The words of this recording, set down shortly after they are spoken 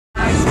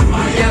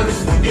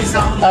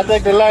I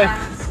take the live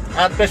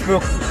at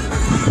Facebook. Is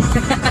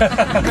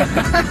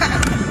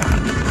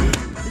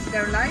it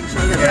nou live?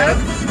 Ja.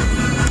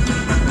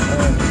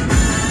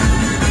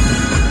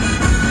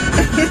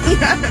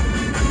 Ja.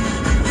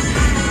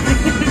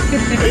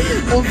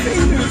 Op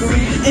Facebook.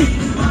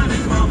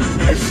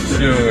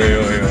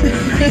 Joh.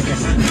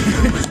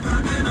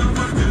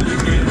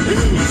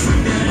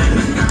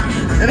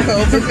 En dan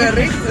hoop ik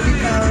gericht op die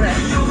camera.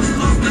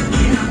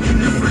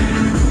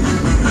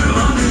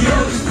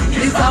 Joost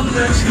is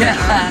anders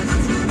geaard.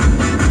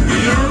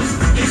 Joost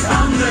is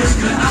anders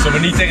geaard. Zullen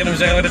we niet tegen hem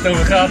zeggen waar het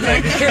over gaat,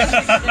 denk ik? Zeker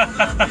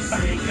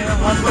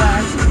wat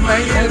waard, maar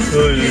Joost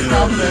is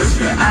anders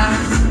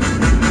geaard.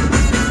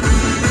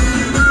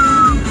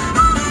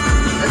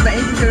 Dat is bij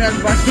één persoon aan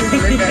het barstje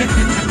gelukkig.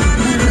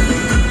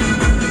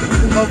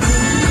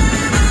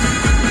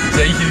 Er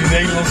is eentje die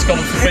Nederlands kan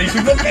op zijn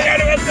Facebook. Wat ben jij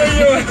nou aan het doen,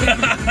 jongen?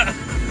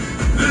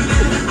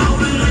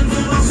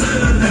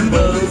 En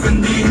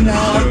bovendien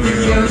had ik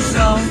Joost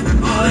al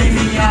in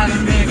de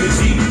jaren meer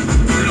gezien.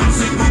 Toen las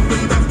ik op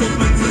een dag op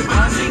een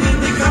verbazing in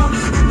de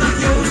krant dat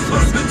Joost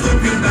was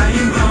betrokken bij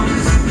een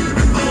brand.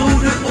 Oh,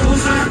 de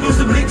oorzaak was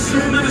de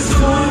bliksem en de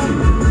storm.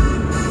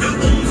 De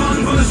omvang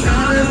van de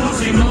schade was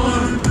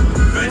enorm.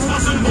 Het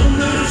was een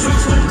wonder, zo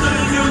stond er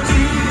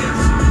genoteerd.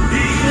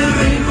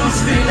 Iedereen was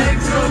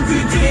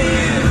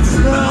geëlectrocuteerd.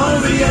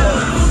 Behalve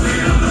Joost.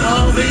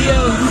 Behalve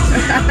Joost.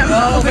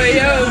 Behalve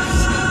Joost.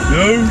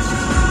 Joost.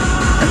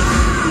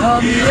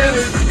 Want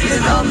Joost is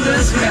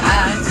anders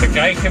geaard. Dan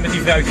krijg je met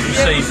die vrouwtjes van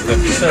 70.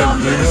 Is Zo,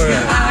 anders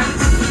geaard.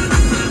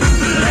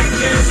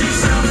 Lekker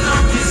zichzelf,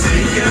 dat is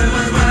zeker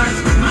wat waard.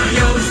 Maar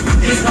Joost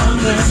is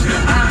anders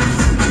geaard.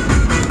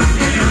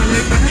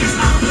 Gelukkig is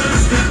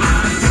anders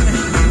geaard.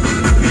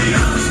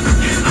 Joost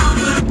is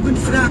anders.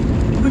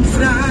 Op een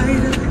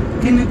vrijdag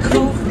in de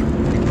kroeg,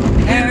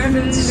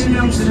 ergens in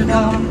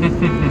Amsterdam.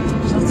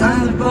 Zat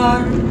aan de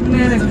bar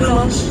met een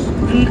glas,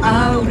 een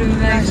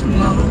ouderwetse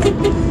man.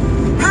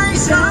 Hij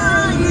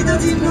zei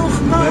dat hij nog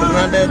maar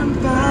een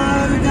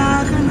paar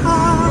dagen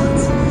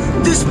had.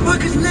 Dus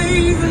pak het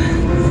leven,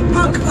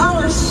 pak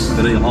alles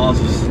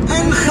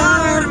en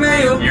ga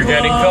ermee op. You're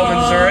getting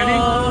comments already?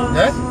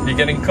 Huh? You're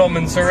getting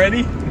comments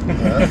already?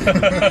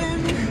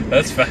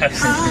 That's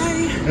fast.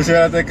 Dus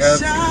ja, dat ik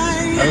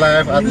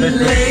live at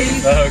Facebook.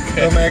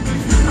 Okay. Kom ik.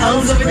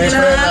 Alsof het de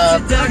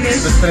laatste dag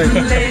is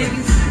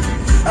geleefd.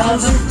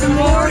 Alsof de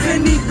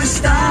morgen niet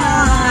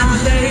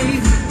bestaat. Leef.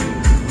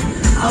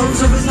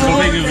 Alsof het Probeer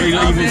nooit dus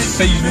iemand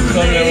Facebook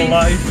gewoon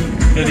helemaal live.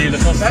 Ja, die hele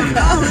gast hier.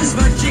 Pak alles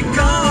wat je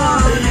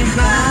kan en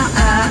ga.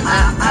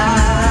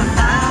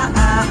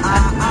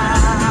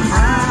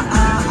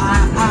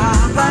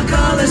 Pak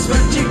alles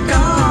wat je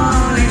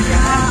kan en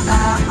ga.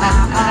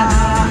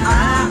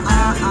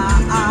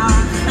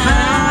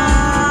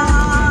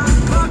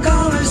 Pak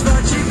alles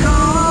wat je kan.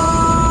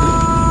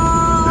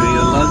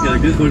 Ja, laat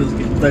ik dit gewoon als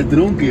ik altijd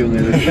dronken,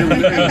 jongen. Hij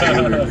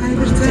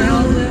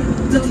vertelde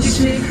dat hij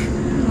zich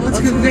had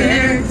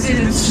gewerkt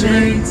in het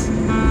zweet.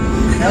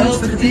 Geld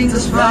verdiend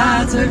als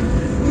water,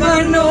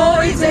 maar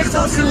nooit echt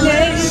had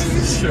geleefd.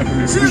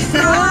 Zijn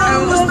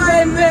vrouw was bij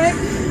hem weg,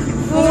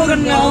 voor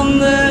een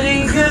ander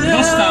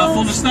ingeruild.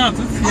 Wastafel, de staat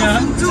het? Af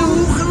en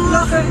toe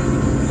gelachen,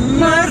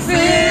 maar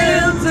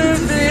veel te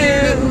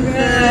veel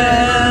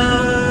geld.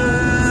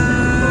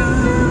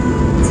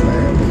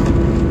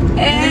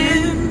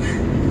 En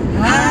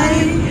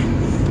hij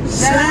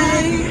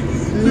zei,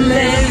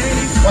 leef.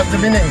 What's the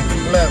meaning?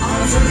 Love.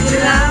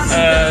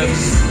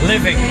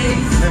 Living. Living.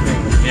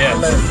 Yeah.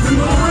 Love.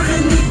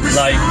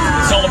 Like,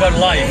 it's all about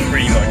life,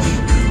 pretty much.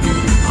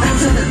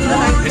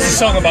 It's a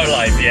song about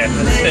life, yeah.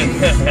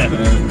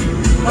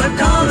 Pak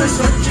alles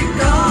wat je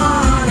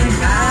kan en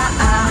ga.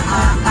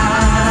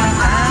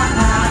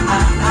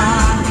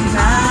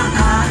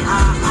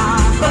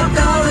 Pak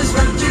alles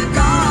wat je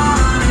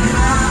kan en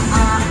ga.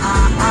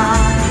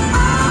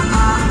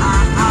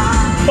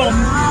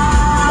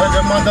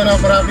 The mountain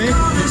of Rabi, you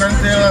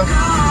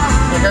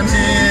can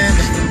see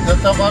the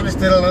top of is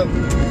still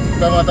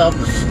the top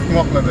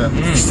smoke level.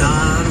 Ik sta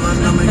waar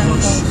nam ik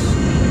was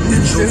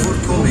en zo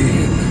voorkom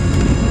ik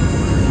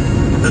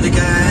dat ik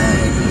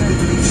eigenlijk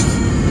het liefst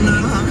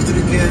naar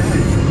achteren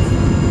kijk.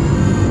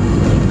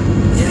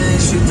 Jij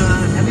zit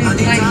daar aan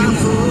die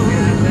tafel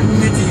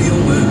met die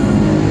jongen.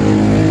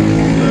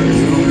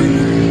 Die wonen,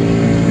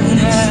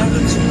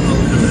 dat is al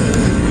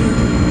geleid.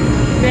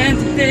 Bent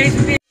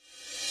tegen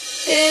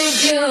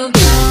If you're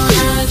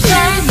gonna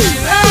take me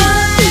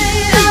right,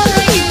 I'll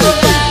make you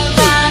laugh.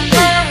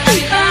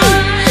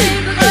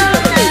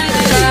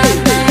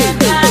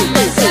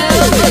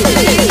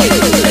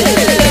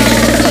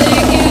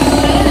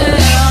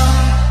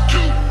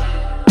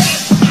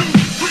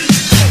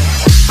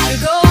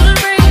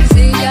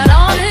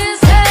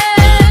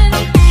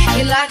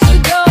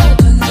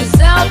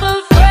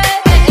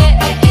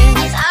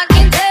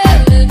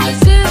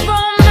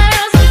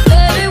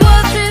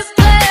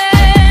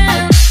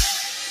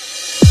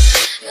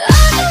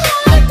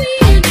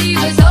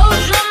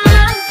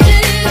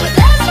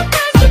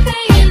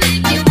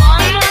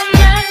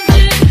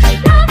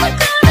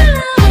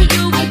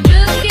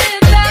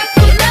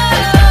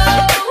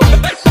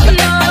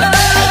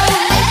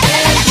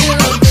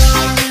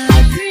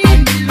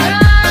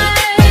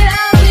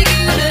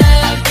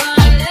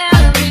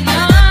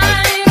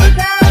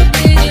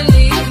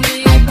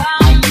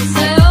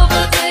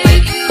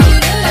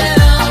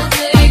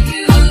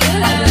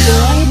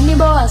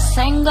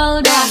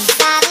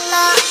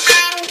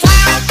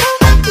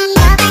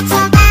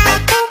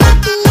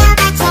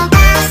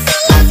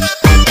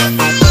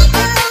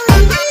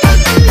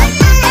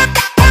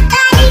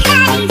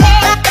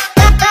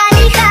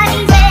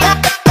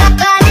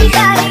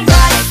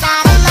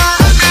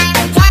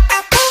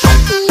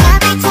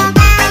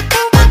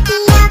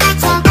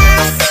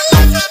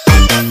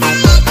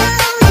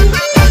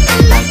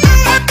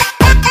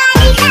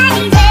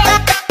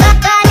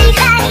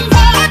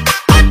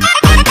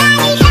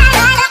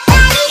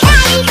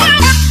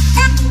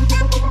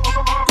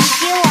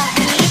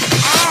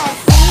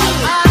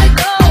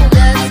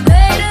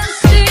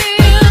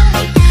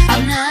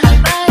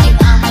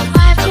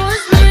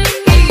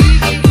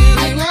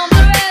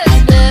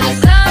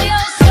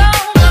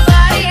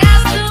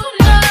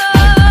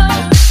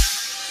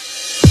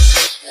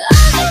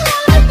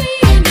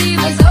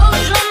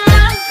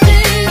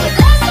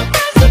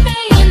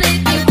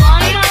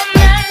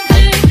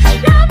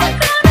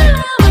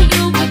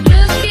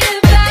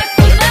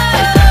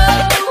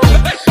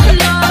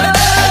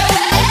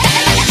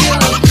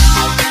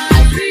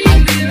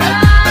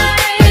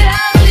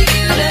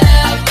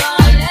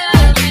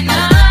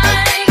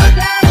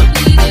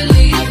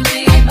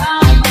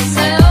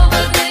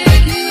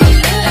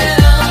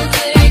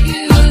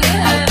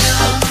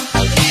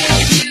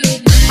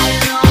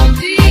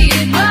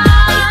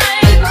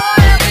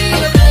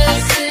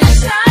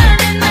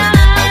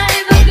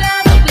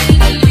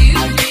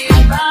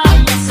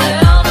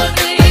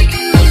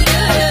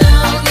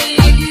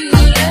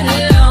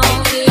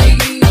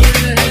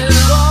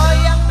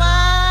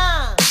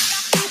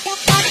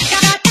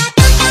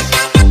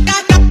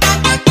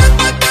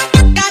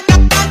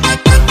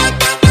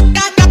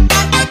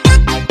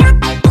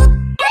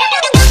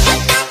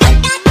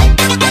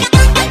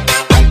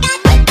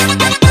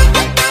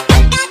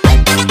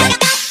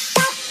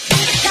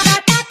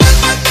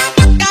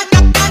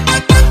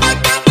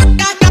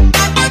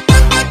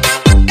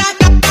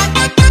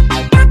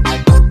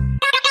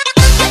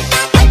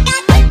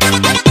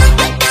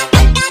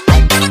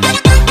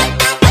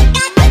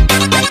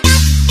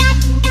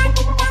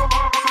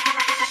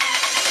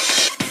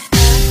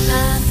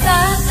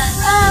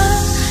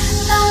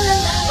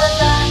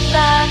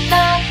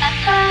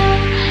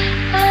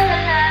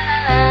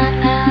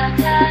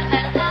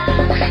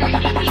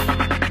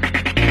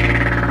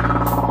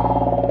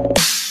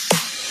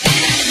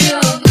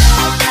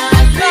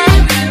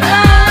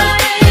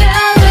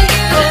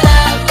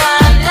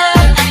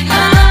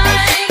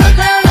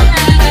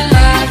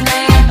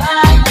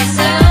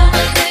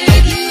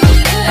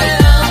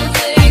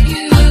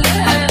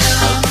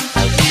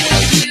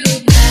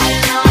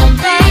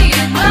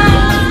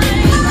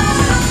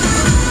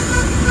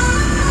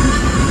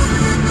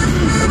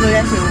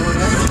 mensen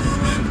horen.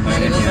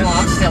 Maar je wilt allemaal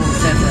afstellen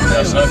zetten.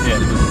 Ja, snap je.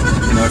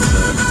 Geen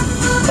hardstellen.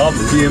 Wat?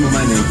 Dat zie je helemaal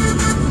mij niet.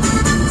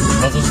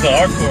 Wat was het er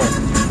hard voor?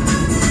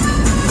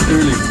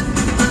 Tuurlijk.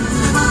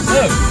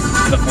 Oh,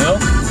 dat wel.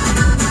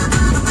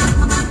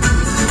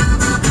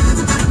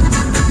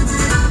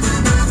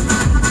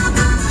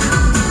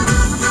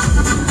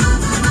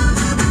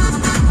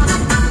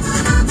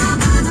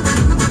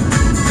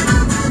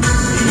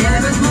 Jij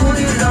bent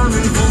mooier dan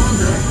een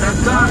wonder, daar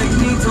kan ik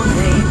niet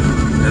omheen.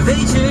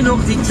 Weet je nog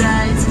die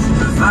tijd,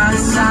 we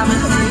waren samen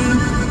één.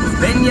 Of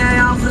ben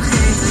jij al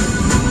vergeten,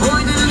 hoe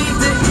mooi de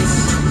liefde is?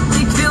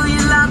 Ik wil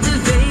je laten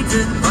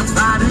weten, wat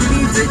ware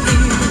liefde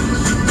is.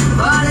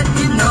 Wat heb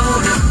je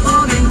nodig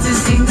om in te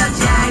zien dat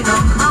jij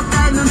nog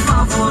altijd mijn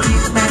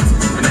favoriet bent?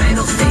 En mij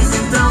nog steeds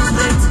in trance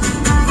brengt.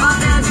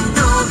 Wat heb ik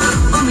nodig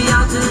om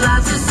jou te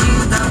laten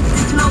zien dat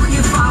ik nog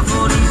je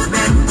favoriet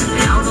ben?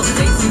 En jou nog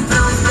steeds in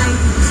trance brengt.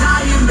 Ga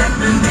je met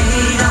me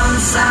mee dan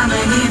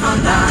samen hier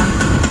vandaan?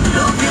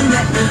 Loop je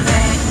met me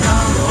weg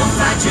dan of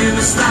laat je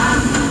me staan?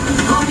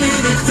 Kom je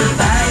dichter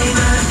bij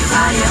me,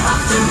 ga je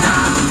achterna?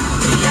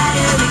 Jij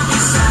en ik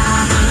hier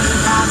samen,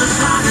 waar we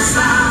gaan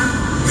staan.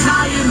 Ga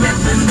je met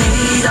me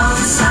mee dan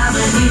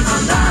samen hier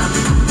vandaan?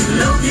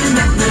 Loop je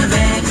met me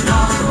weg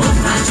dan of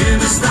laat je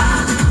me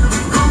staan?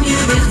 Kom je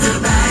dichter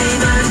bij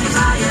me,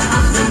 ga je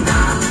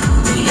achterna?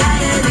 Jij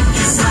en ik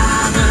hier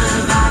samen,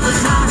 waar we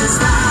gaan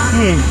staan.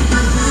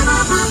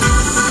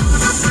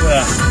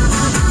 Ja.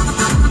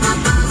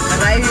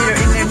 Wij hier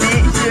in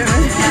Indonesië.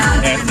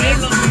 Ja, Echt, hè?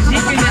 Nederlandse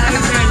muziek kun je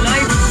eigenlijk weer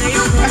live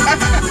geven.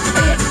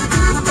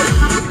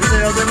 Dat is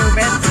wel de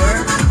moment hoor.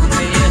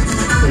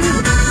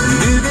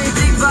 Nu weet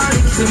ik wat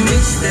ik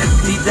gemist heb,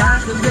 die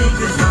dagen,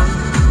 weken van.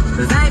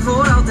 Wij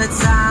voor altijd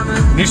samen.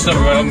 Nu snap ik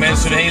waarom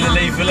mensen hun hele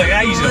leven willen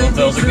reizen. Want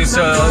als ik niet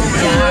zo. Ik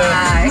bedoel,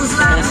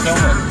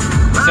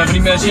 zijn van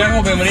die mensen, ja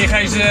Robin, wanneer ga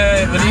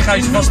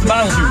je ze vaste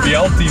baan zoeken?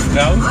 Ja, op die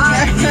vrouw.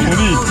 Hoe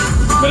niet?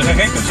 Ben je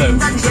gek of zo?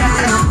 Dat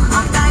jij nog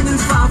altijd een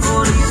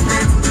favoriet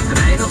bent. En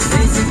mij nog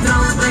steeds in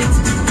trance brengt.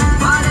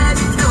 Wat heb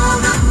ik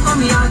nodig om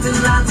jou te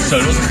laten Zo,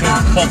 dat is een zien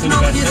groot gat in de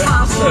nog best, je hè?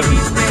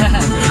 favoriet bent.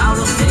 En jou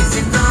nog steeds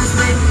in trance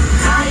brengt.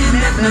 Ga je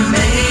met me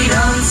mee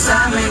dan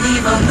samen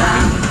hier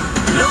vandaan?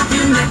 Loop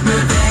je met me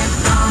weg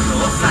dan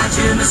of laat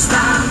je me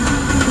staan?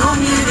 Kom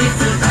je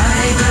dichter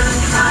bij me,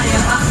 ga je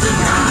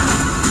achterna?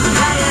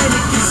 Jij en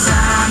ik hier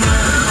samen,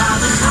 waar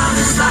we gaan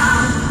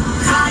staan?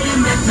 Ga je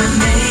met me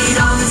mee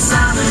dan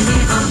samen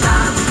hier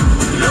vandaan?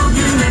 Loop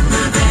je met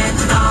me weg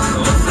dan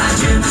of laat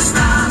je me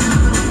staan?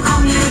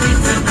 Kom je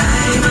dichter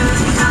bij me,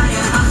 ga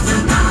je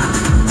achterna?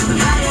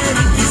 Jij en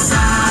ik hier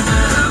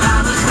samen,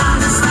 waar we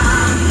gaan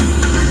staan?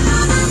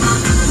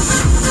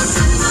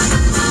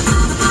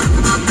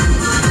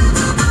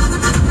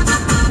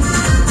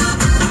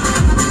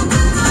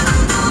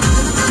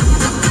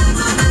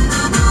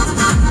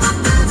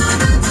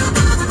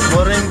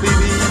 Morning,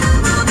 baby.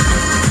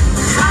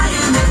 Ga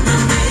je met me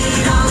mee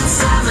dan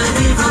samen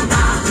hier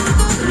vandaan?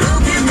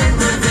 Loop je met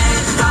me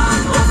weg dan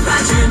of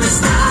laat je me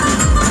staan?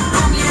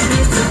 Kom je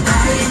dichter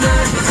bij me,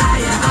 ga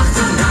je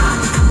achterna?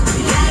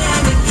 Jij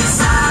en ik hier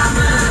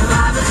samen,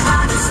 waar we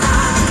gaan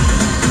staan.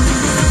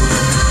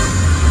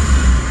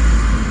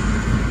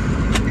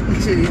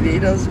 Ik zie die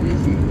Nederlandse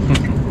muziek.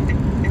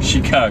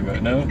 Chicago,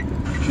 no?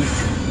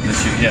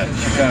 Ja,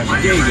 Chicago.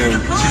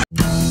 Chicago.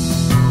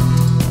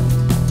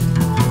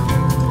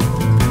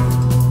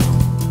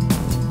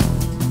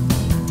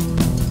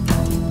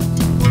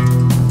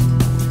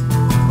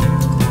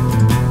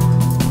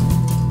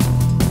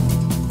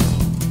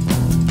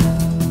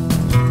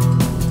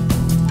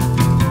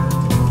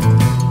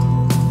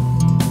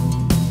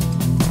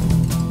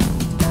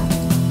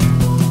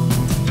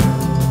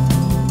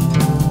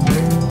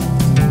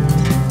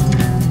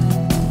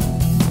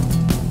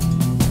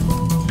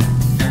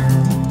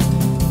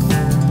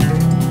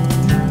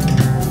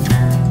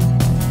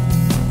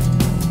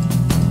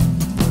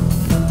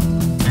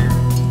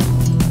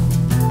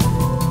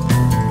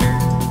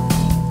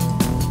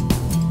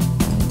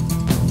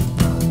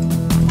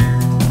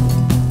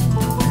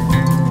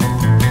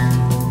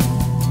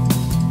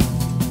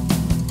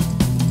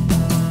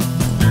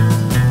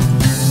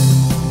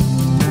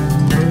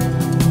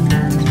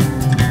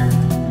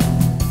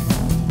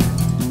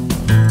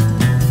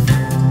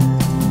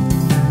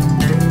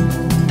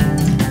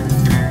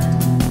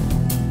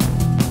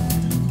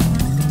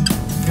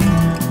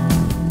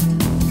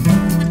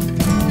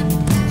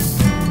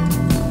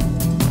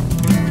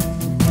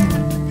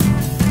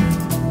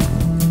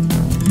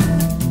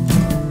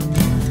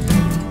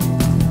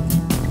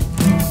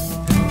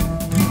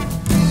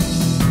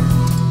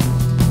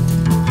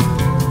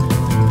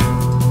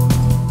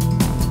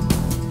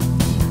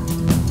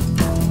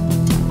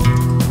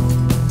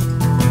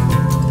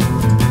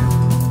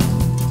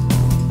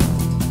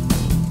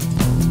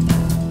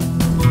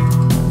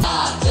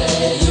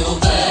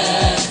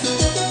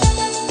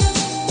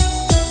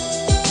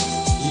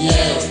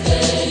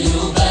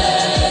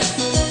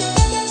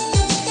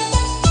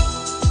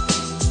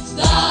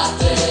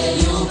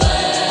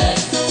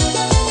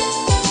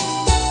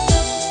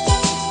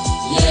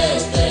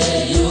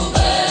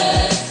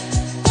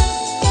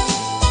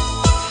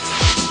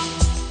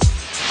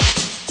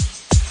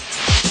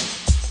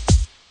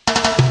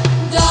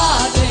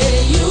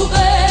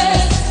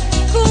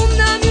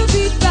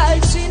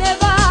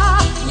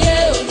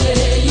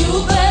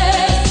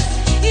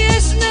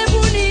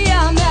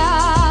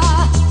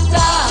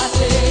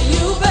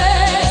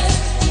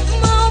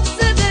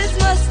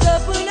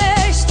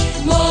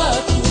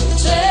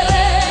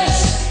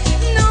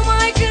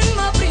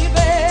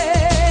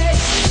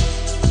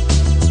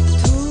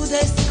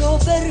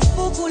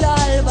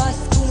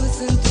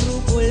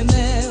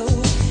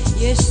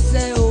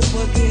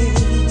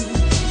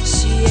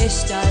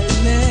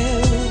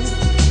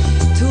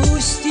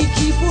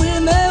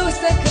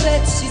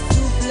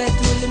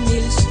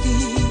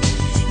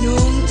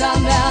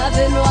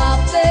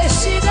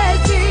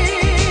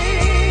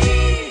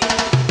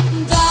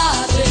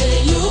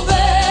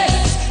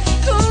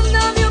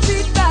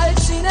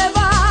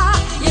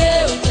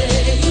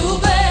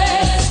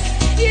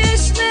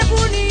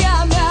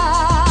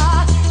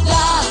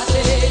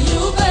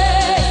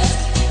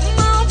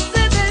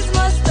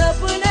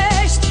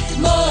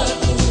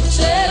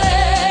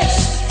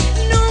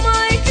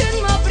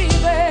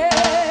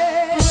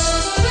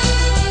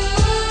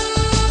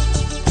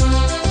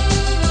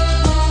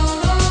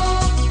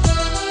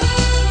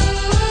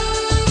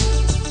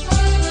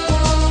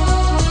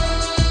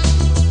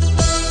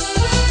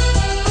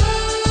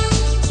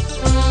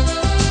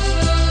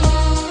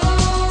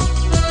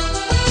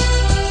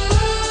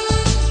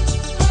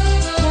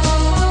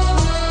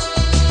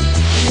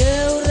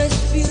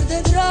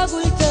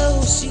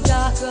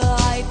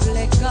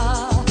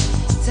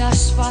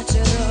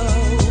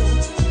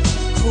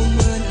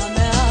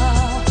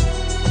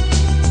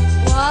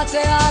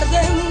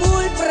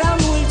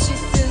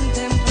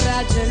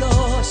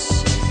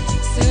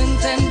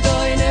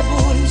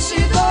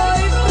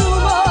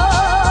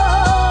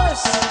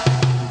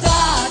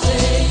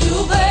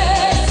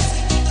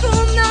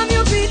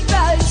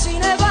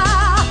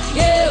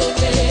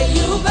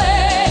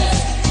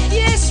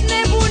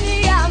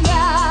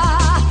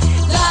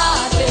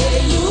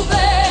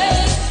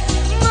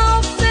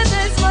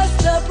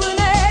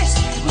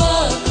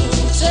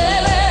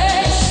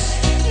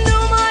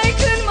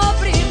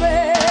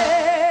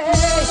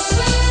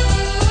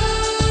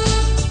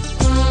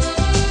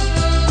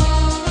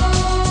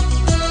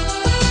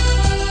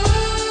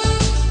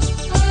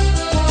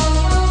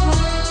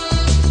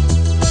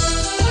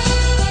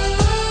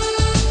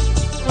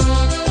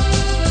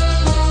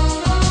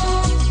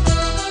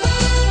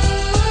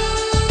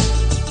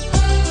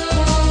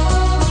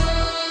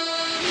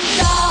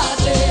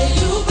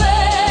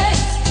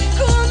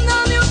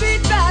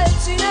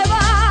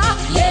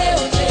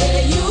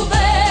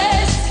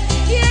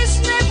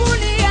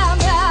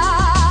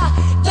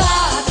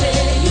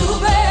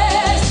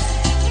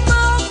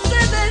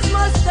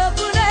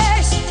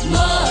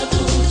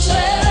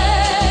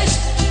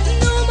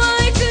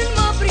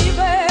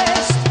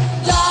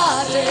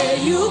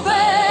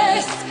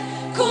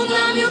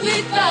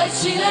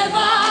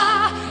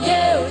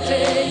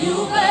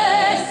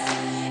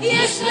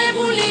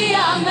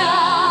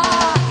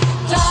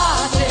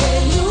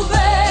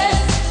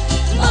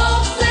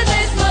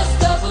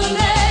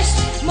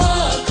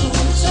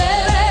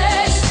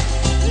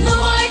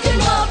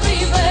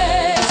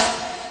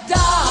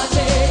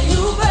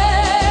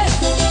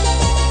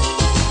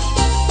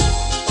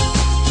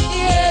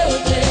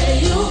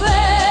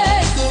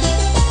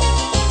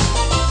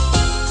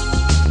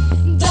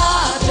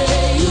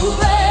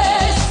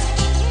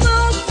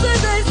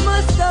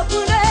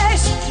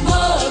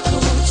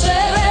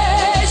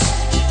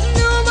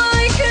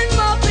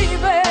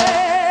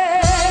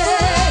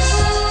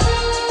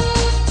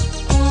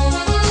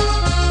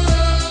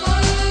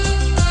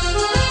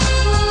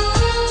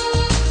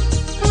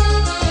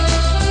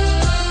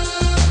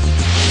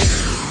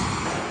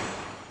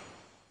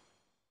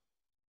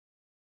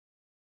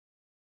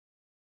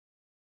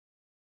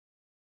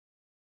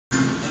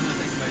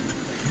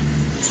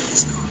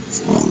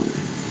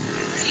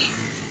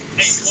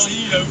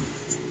 Hallo.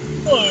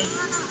 Hoi.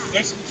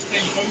 Rest is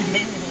geen foto.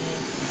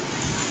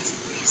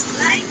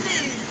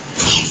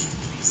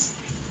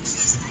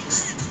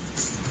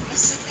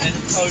 En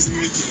het oude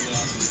uurtje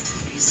inderdaad.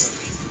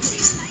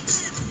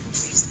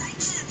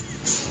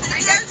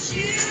 I got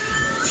you,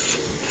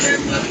 the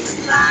moon is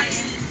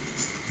flying,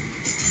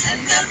 and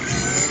the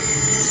moon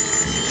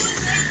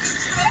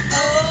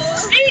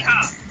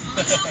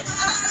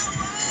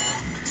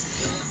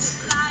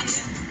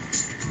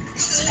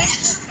it's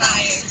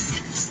electrifying.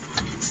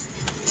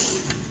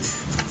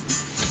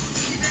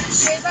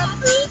 Shape up,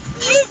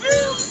 cause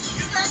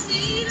I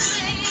need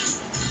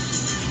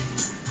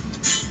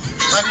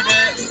a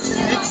rain.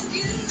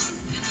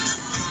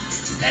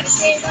 Let it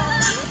shape up.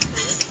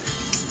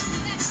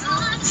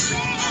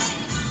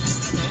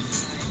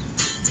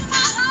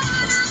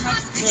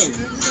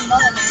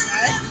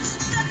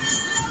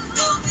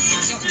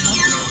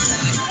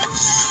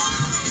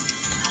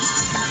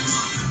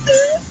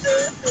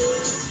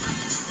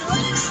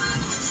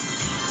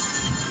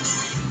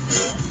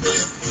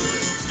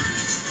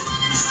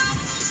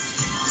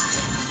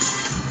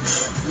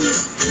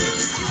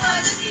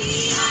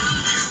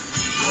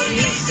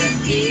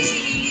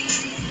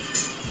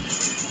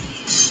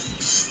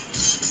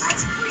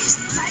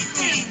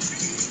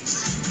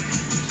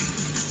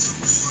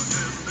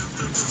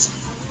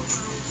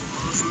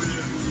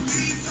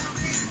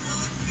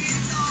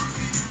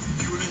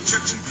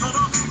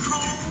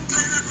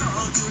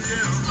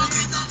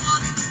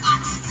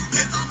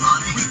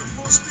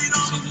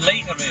 Is het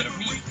leger weer of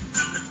niet?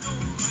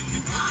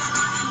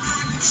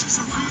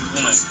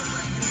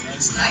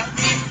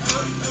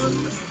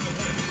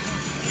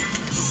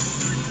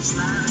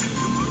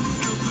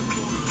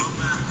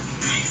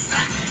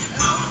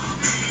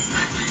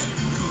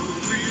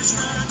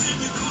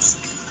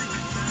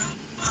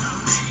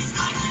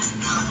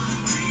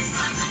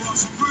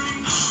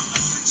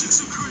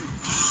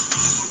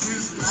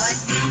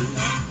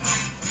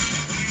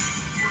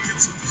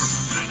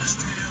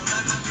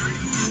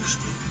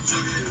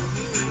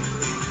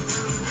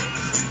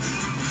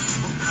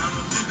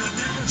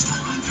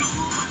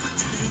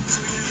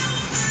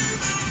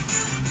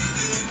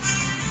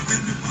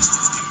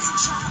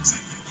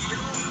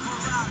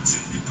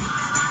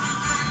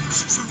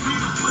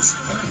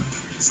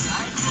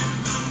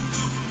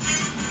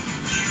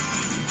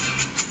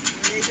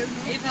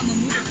 Even aan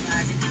mijn moeder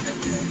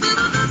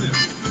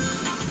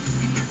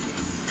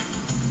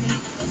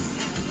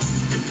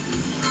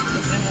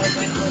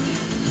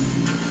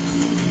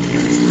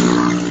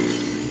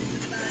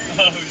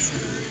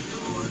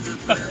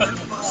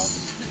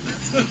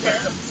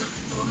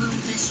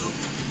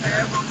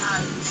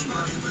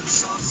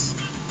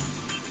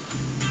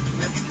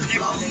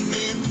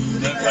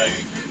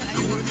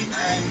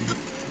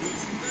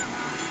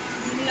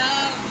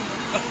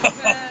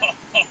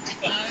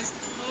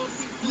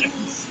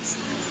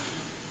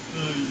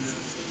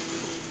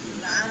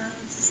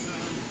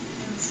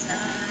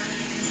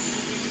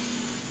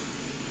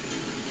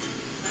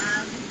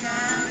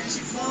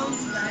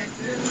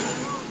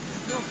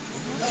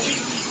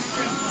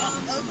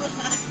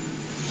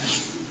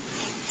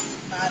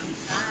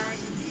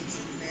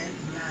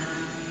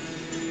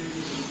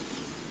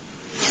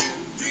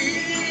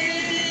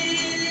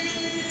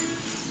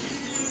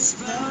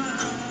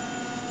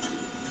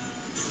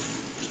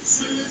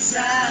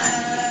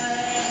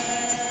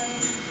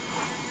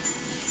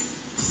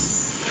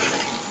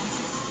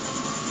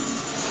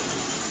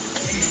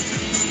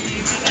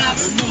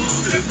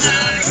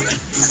vragen.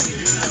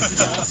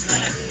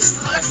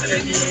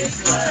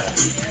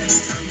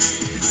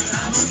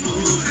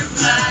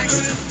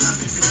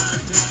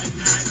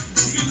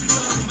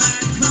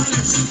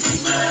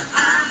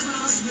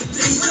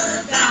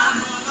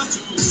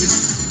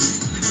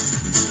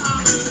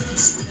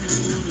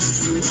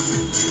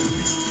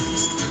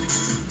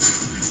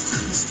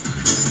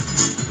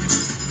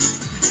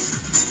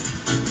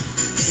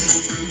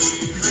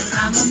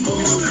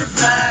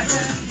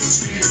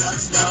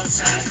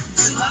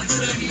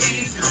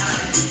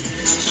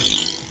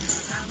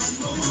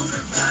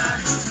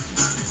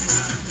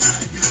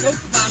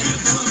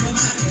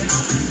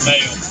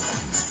 Nee joh,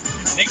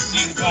 niks te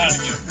zien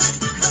gevaarlijk joh.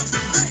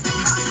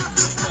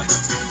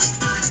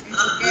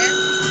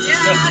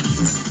 Ja!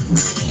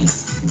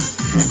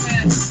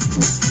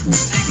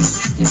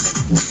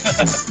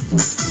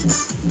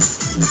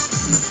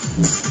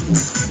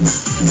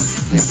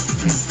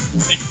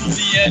 Ik voel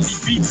die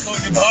beat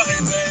gewoon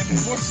in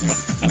mijn borst.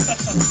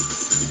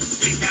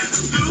 Ik heb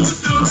een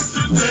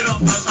toeter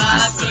op mijn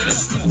water,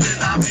 scooter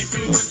aan mijn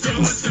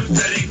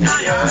toeter, ik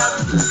naar jou.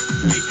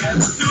 Ik heb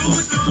een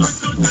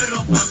toeter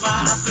op mijn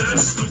water,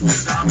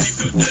 scooter aan mijn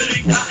toeter,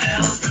 ik naar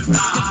elke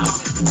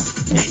taal.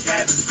 Ik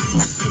heb een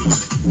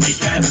toeter, ik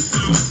heb een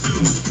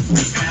toeter,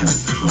 ik heb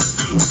een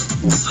toeter.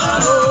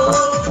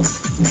 Oh,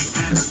 ik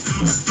heb een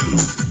toeter,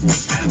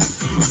 ik heb een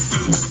toeter.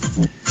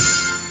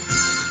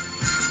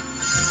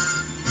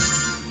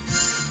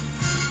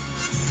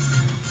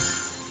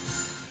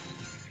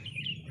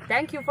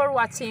 Thank you for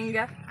watching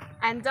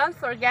and don't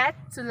forget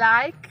to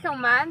like,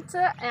 comment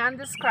and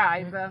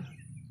subscribe.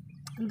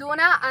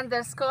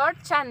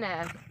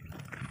 Duna_channel.